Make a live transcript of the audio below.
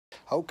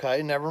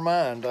Okay, never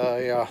mind.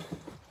 I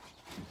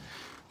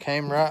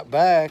came right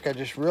back. I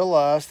just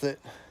realized that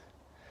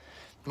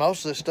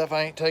most of this stuff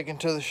I ain't taking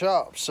to the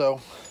shop, so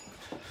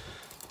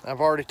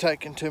I've already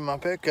taken to my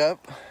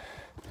pickup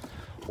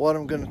what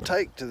I'm gonna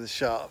take to the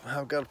shop.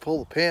 I've got to pull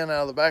the pin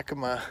out of the back of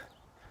my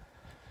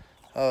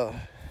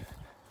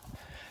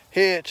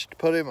hitch to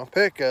put in my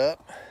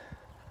pickup,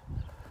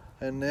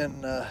 and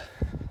then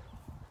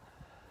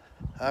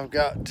I've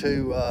got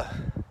to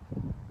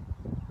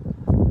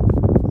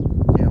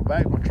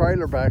back my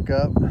trailer back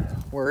up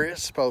where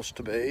it's supposed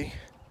to be,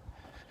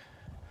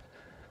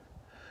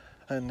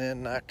 and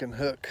then I can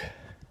hook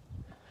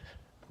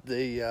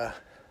the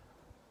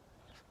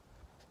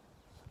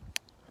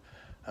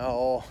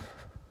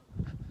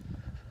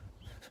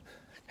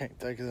can't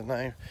think of the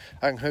name.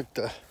 I can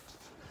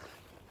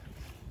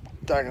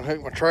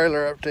hook my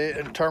trailer up to it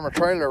and turn my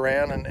trailer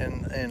around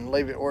and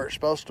leave it where it's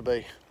supposed to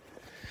be.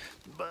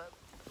 But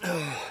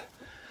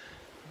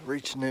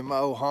reaching in my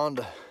old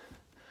Honda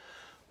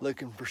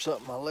looking for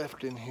something I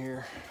left in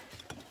here.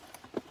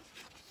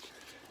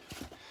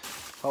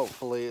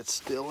 Hopefully it's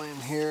still in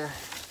here.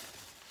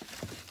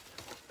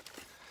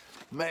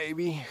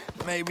 Maybe,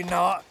 maybe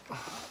not.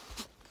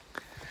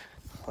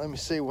 Let me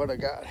see what I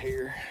got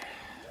here.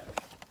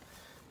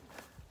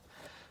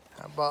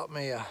 I bought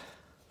me a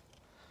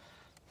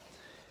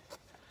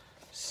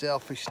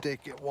selfie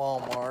stick at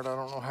Walmart. I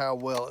don't know how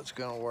well it's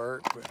gonna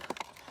work, but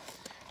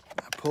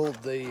I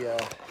pulled the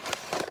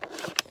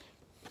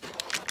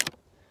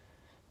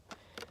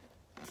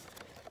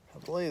I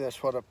believe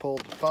that's what I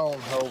pulled the phone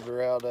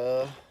holder out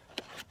of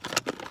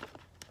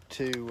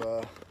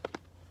to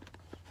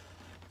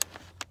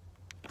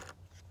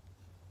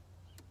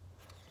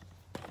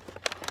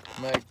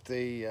make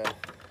the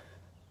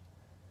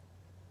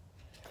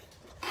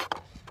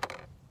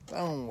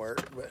phone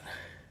work. But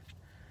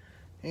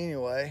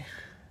anyway,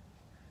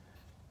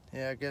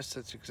 yeah, I guess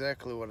that's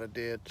exactly what I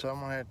did. So I'm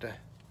gonna have to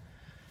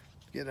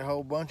get a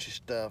whole bunch of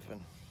stuff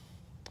and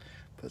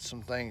put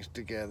some things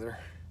together.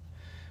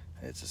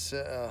 It's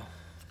a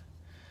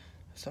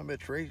some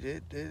bitch reach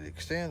it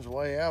extends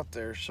way out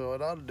there, so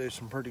it ought to do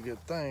some pretty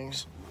good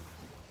things.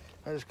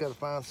 I just got to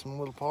find some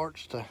little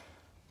parts to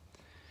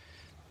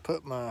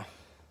put my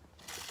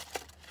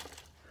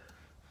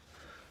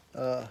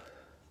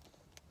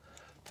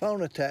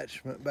phone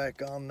attachment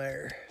back on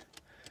there,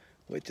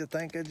 which I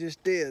think I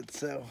just did,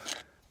 so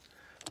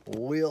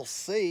we'll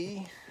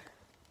see.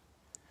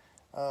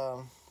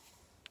 I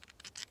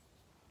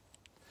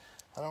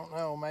don't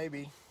know,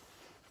 maybe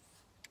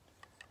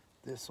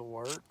this will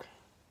work.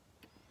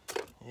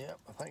 Yep,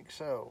 I think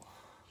so.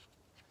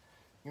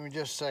 Give me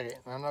just a second.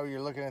 I know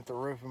you're looking at the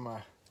roof of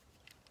my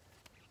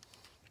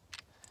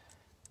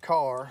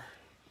car,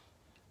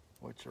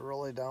 which I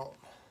really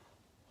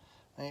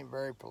ain't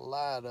very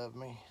polite of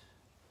me.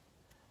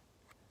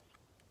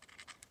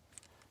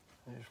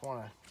 I just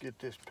want to get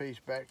this piece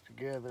back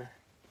together.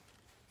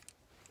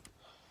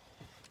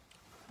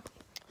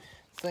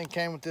 This thing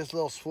came with this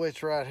little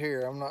switch right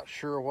here. I'm not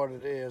sure what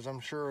it is. I'm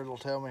sure it'll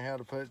tell me how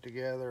to put it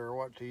together or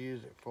what to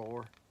use it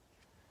for.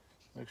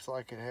 Looks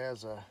like it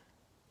has a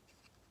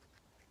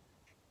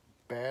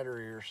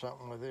battery or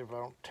something with it if I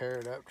don't tear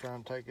it up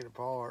trying to take it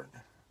apart.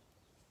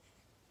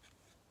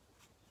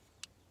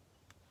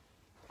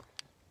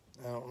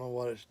 I don't know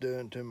what it's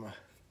doing to my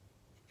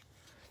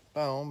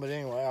phone, but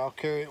anyway, I'll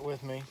carry it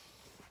with me.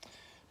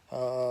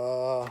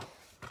 I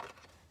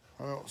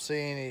don't see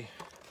any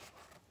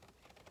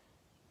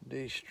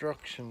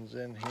destructions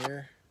in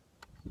here.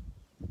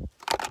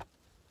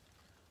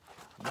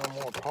 No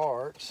more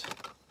parts.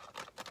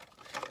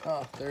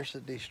 Oh, there's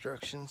the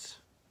destructions.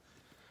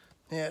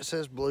 Yeah, it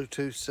says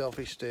Bluetooth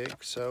selfie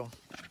stick, so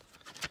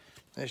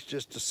it's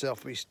just a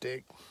selfie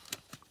stick.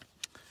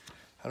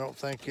 I don't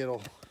think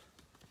it'll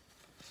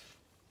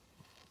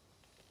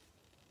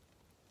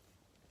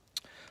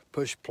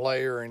push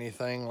play or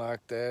anything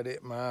like that.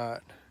 It might.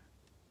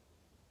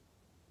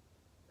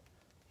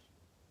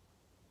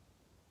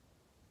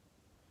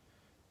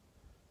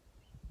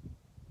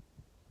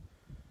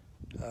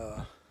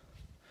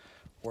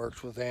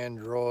 Works with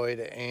Android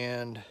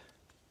and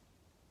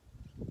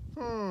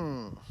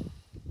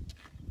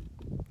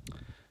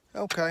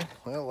okay,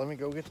 well, let me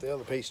go get the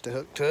other piece to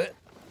hook to it,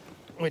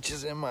 which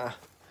is in my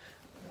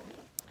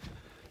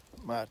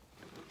I'm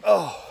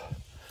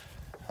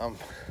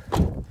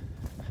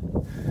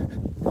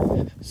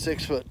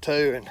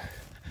 6'2" and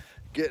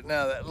getting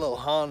out of that little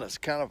Honda's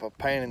kind of a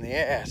pain in the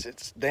ass.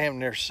 It's damn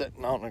near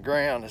sitting on the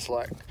ground. It's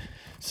like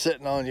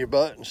sitting on your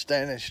butt and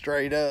standing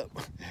straight up.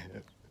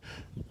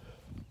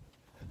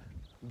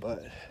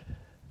 But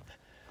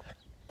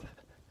let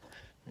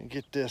me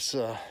get this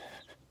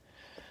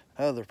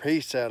other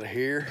piece out of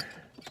here.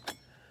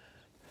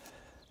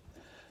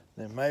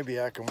 Then maybe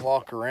I can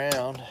walk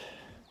around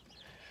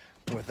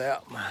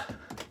without my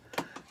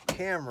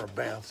camera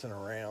bouncing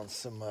around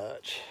so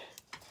much.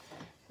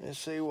 Let's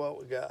see what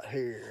we got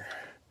here.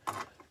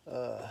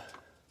 My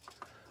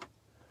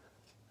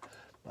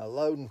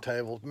loading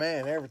tables,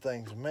 man,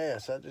 everything's a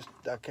mess. I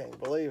can't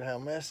believe how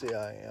messy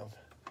I am.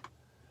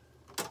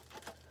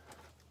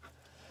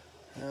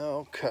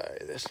 Okay,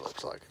 this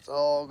looks like it's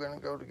all gonna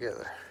go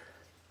together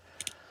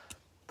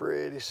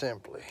pretty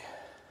simply.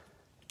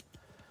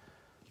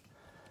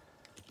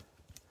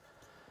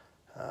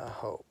 I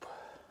hope.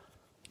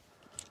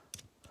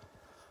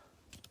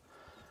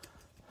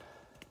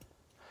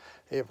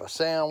 If I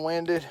sound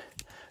winded,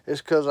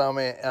 it's because I'm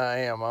a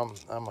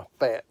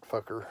fat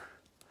fucker.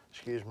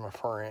 Excuse my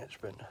French,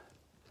 but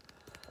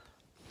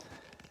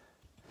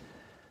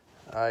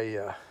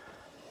I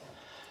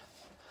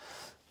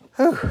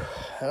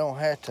don't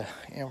have to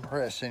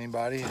impress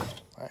anybody.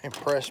 I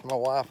impressed my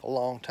wife a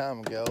long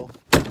time ago,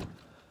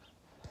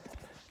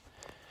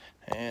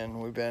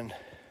 and we've been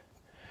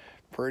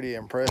pretty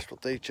impressed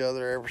with each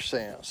other ever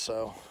since.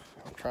 So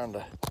I'm trying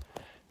to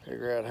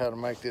figure out how to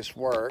make this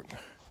work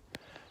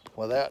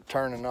without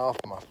turning off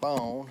my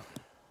phone.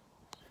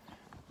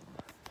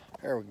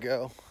 There we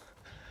go.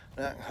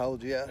 Now I can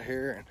hold you out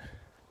here and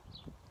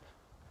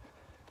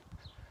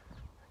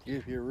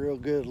give you a real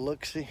good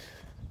look-see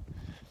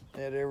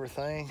at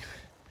everything.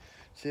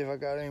 See if I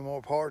got any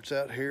more parts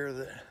out here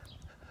that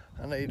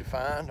I need to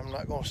find. I'm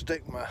not gonna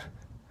stick my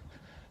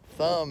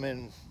thumb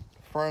in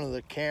front of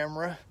the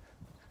camera.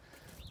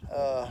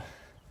 I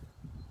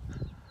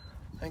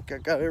think I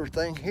got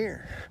everything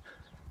here.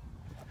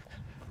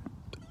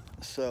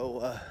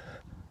 So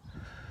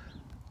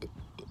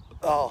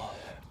I'll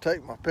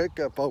take my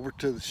pickup over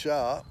to the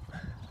shop,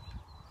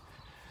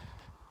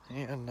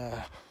 and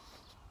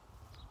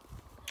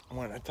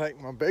when I take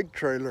my big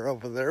trailer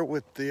over there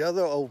with the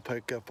other old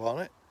pickup on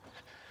it,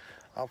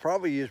 I'll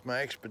probably use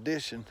my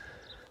Expedition.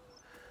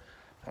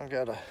 I've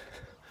got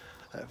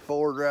that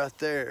Ford right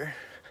there.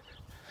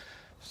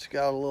 It's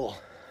got a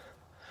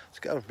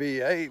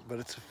V8, but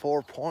it's a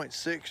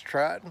 4.6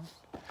 Triton,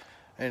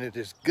 and it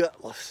is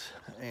gutless.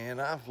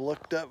 And I've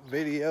looked up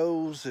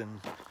videos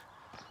and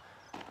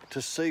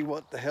to see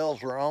what the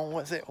hell's wrong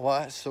with it,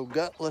 why it's so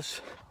gutless.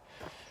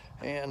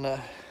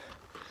 And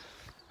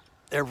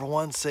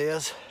everyone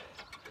says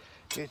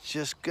it's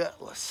just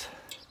gutless.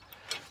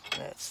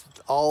 That's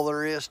all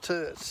there is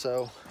to it.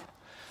 So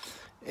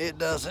it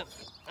doesn't,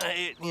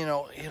 you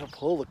know, it'll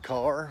pull the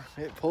car,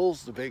 it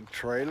pulls the big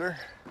trailer,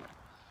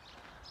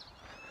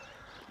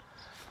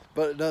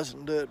 but it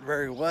doesn't do it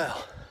very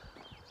well.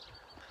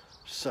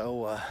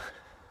 So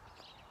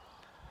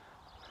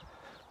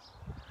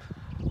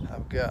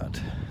I've got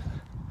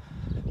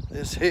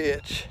this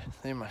hitch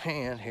in my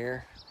hand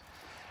here.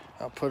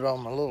 I'll put it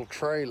on my little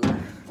trailer.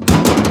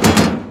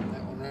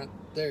 That one right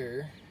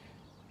there.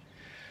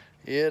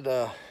 It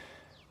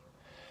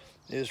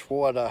is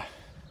what I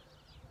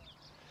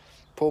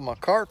pull my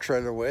car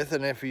trailer with,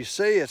 and if you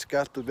see, it's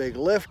got the big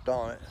lift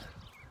on it.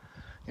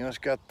 You know, it's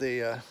got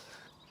the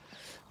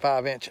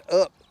 5-inch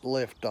up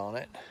lift on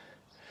it.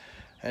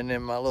 And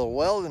then my little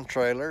welding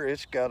trailer,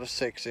 it's got a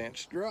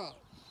 6-inch drop.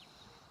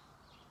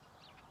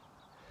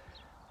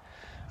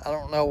 I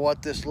don't know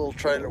what this little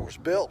trailer was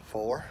built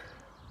for,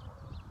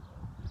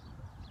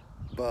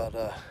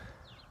 but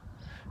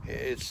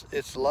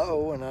it's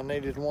low, and I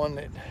needed one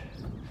that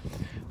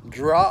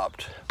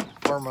dropped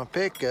for my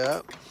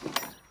pickup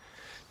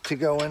to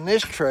go in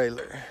this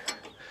trailer.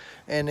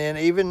 And then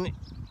even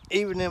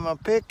in my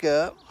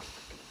pickup,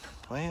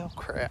 well,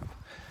 crap.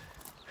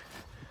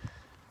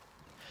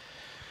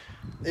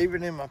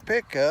 Even in my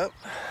pickup,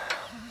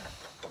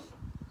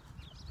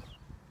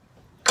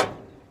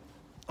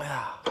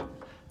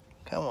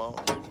 come on,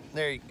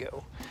 there you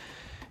go.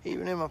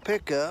 Even in my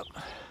pickup,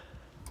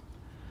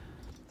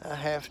 I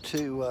have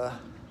to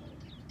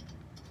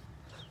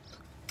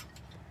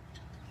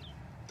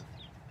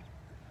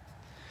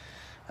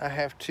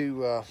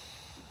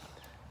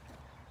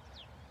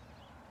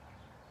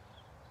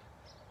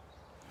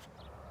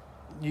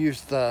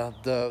use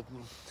the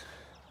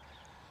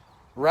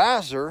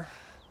riser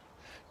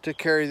to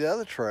carry the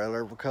other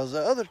trailer, because the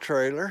other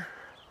trailer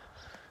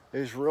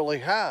is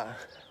really high.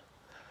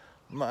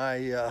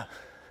 My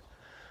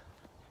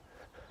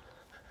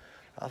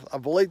I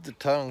believe the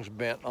tongue's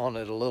bent on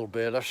it a little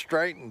bit. I've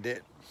straightened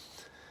it,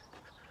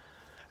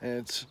 and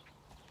it's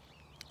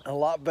a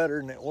lot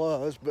better than it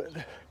was, but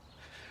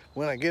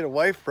when I get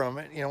away from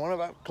it, you know, when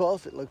I'm up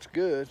close, it looks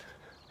good.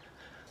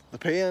 The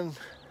pin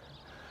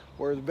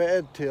where the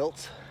bed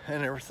tilts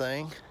and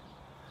everything,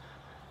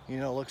 you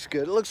know, looks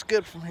good. It looks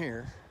good from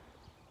here.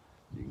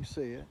 You can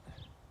see it,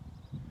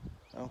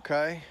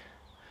 okay?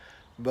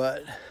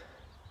 But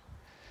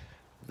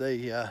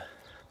the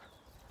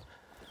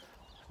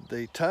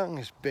tongue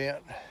is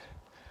bent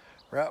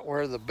right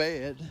where the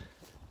bed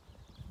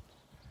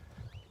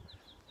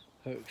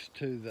hooks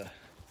to the,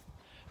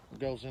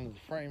 goes into the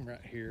frame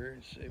right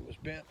here. It was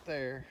bent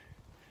there,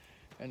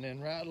 and then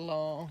right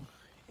along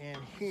in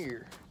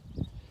here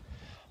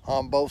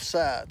on both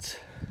sides.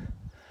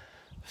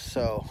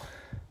 So,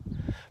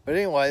 but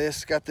anyway, this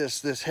has got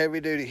this heavy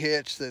duty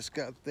hitch that's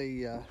got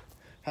the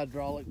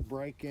hydraulic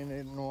brake in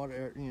it, and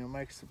whatever, you know,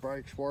 makes the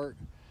brakes work.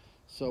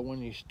 So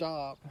when you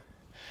stop,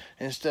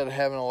 instead of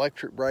having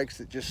electric brakes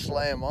that just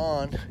slam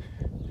on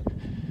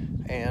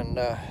and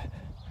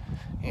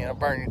you know,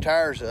 burn your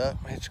tires up,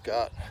 it's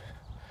got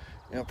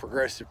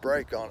progressive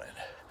brake on it.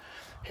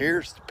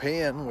 Here's the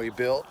pen we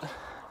built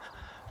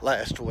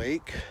last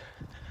week,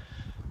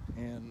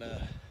 and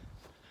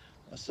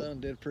my son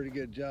did a pretty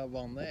good job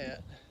on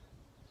that.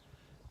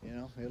 You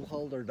know, it'll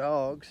hold our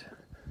dogs.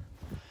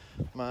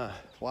 My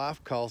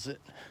wife calls it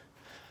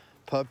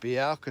Puppy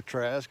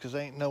Alcatraz because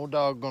ain't no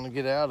dog gonna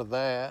get out of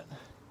that.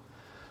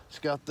 It's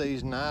got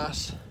these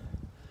nice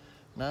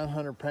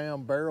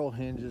 900-pound barrel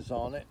hinges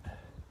on it.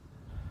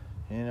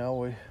 You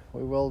know,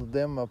 we welded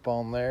them up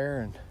on there,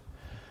 and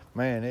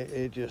man,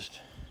 it's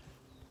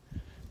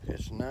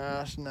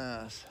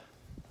nice.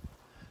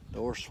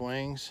 Door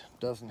swings,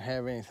 doesn't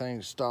have anything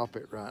to stop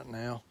it right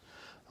now.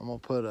 I'm gonna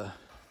put a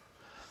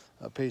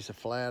piece of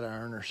flat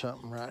iron or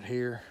something right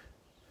here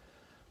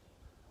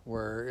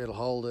where it'll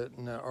hold it,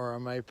 or I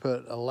may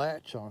put a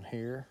latch on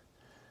here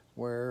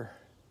where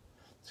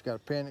it's got a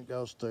pin that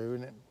goes through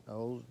and it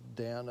goes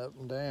down, up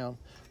and down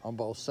on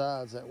both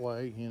sides. That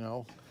way, you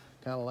know,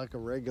 kind of like a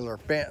regular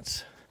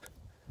fence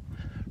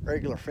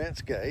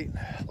gate,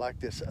 like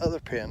this other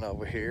pin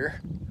over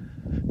here.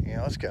 You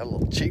know, it's got a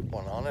little cheap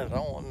one on it. I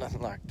don't want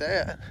nothing like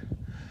that.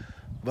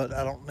 But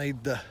I don't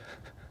need the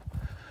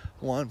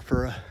one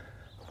for a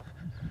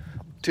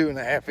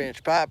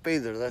 2.5-inch pipe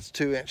either. That's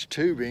 2-inch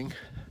tubing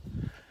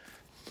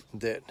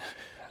that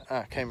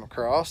I came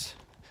across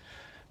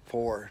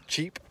for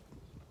cheap,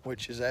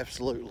 which is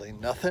absolutely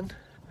nothing.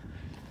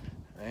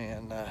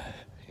 And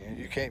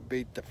you can't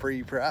beat the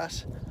free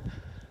price.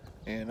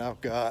 And I've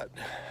got,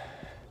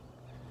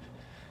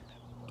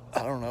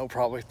 I don't know,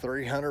 probably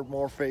 300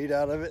 more feet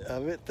out of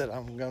it that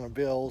I'm gonna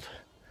build.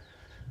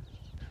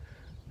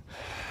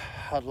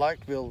 I'd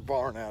like to build a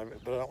barn out of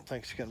it, but I don't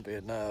think it's gonna be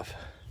enough.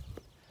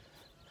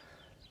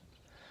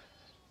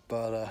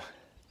 But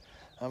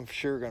I'm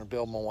sure gonna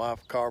build my wife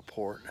a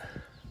carport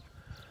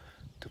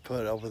to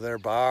put over there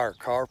by our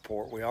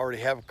carport. We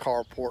already have a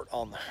carport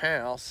on the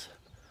house,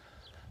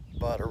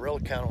 but I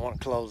really kind of want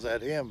to close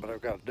that in, but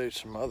I've got to do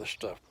some other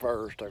stuff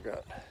first. I've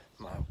got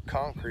my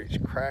concrete's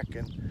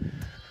cracking.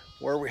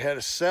 Where we had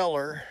a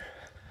cellar,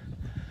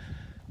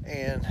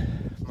 and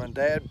my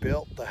dad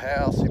built the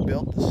house, he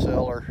built the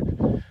cellar,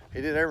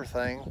 he did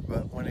everything,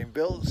 but when he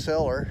built the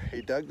cellar,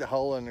 he dug the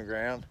hole in the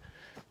ground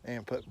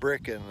and put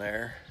brick in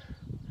there,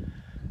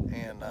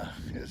 and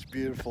it's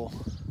beautiful.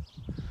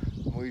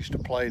 We used to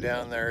play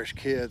down there as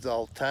kids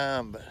all the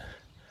time, but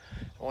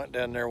I went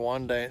down there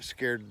one day and it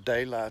scared the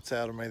daylights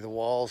out of me. The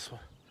walls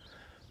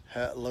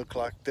look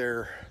like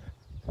they're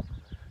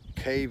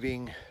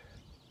caving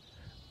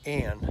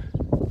in.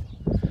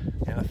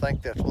 And I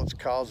think that's what's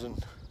causing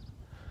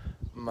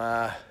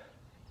my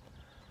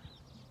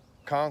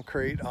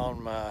concrete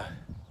on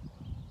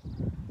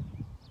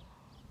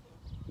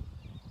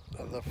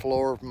the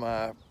floor of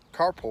my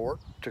carport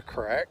to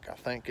crack. I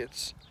think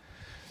it's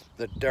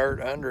the dirt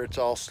under it's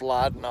all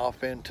sliding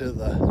off into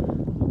the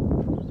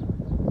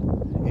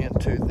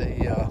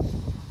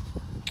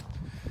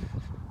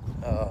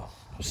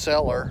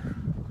cellar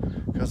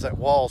because that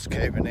wall's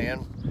caving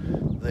in.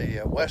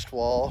 The west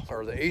wall,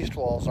 or the east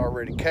wall's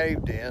already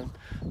caved in.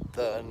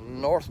 The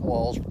north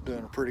wall's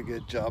doing a pretty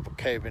good job of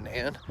caving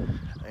in,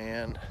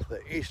 and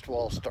the east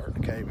wall's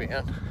starting to cave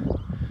in.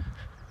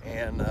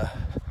 And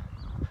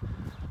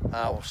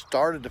I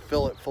started to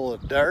fill it full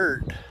of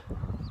dirt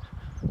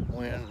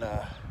when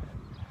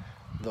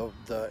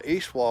the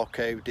east wall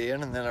caved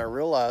in, and then I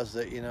realized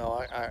that, you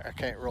know, I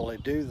can't really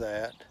do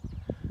that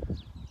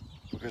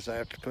because I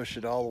have to push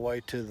it all the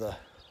way to the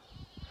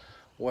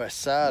west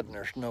side, and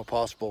there's no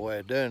possible way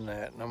of doing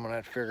that, and I'm gonna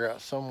have to figure out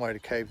some way to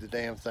cave the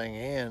damn thing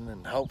in,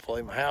 and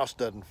hopefully my house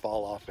doesn't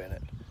fall off in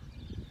it.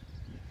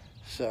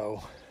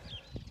 So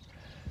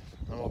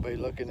I'm gonna be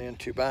looking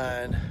into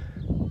buying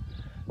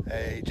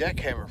a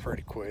jackhammer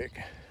pretty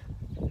quick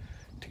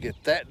to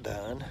get that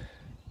done,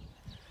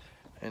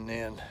 and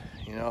then,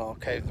 you know, I'll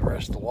cave the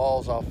rest of the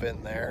walls off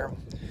in there.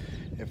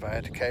 If I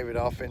had to cave it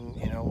off in,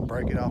 you know,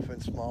 break it off in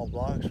small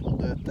blocks, we'll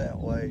do it that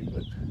way.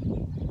 But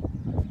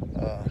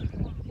I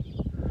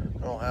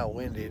don't know how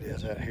windy it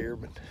is out here,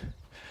 but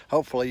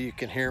hopefully you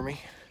can hear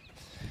me.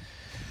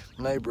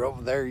 Neighbor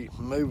over there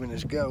moving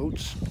his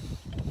goats.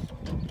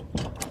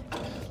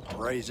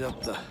 Raise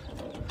up the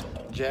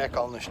jack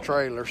on this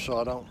trailer so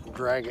I don't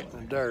drag it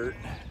in the dirt.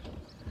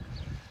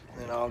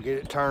 Then I'll get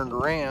it turned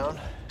around,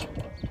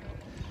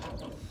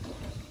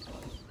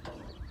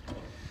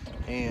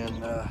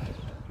 and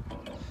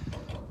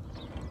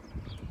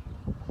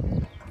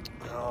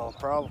I'll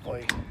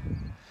probably,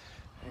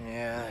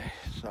 yeah,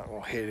 it's not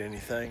gonna hit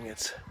anything.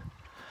 It's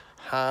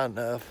high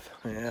enough.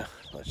 Yeah,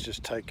 let's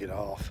just take it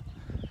off.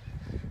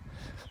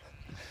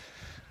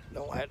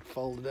 Don't have to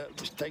fold it up.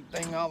 Just take the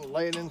thing off and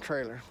lay it in the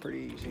trailer.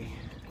 Pretty easy.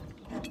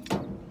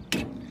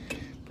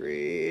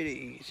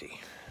 Pretty easy.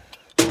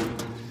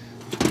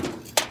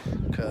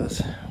 Because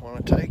when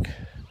I take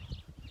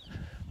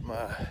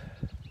my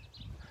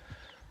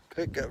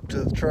pickup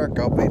to the truck,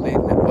 I'll be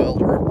needing a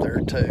welder up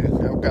there too.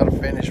 I've got to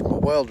finish my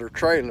welder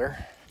trailer.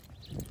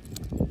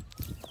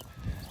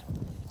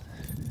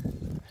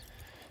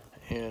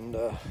 And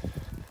I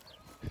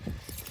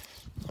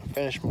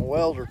finish my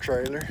welder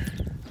trailer,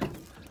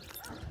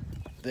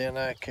 then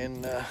I can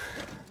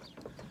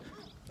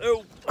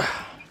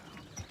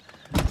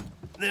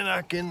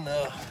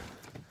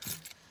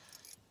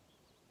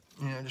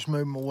you know, just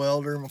move my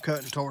welder, my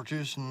cutting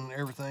torches and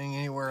everything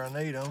anywhere I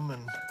need them,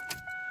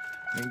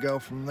 and go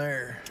from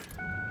there.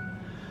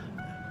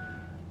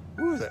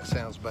 Ooh, that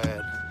sounds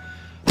bad.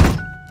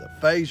 The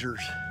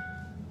phasers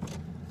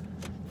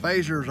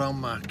on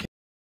my camera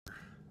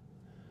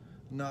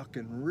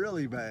knocking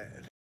really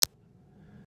bad.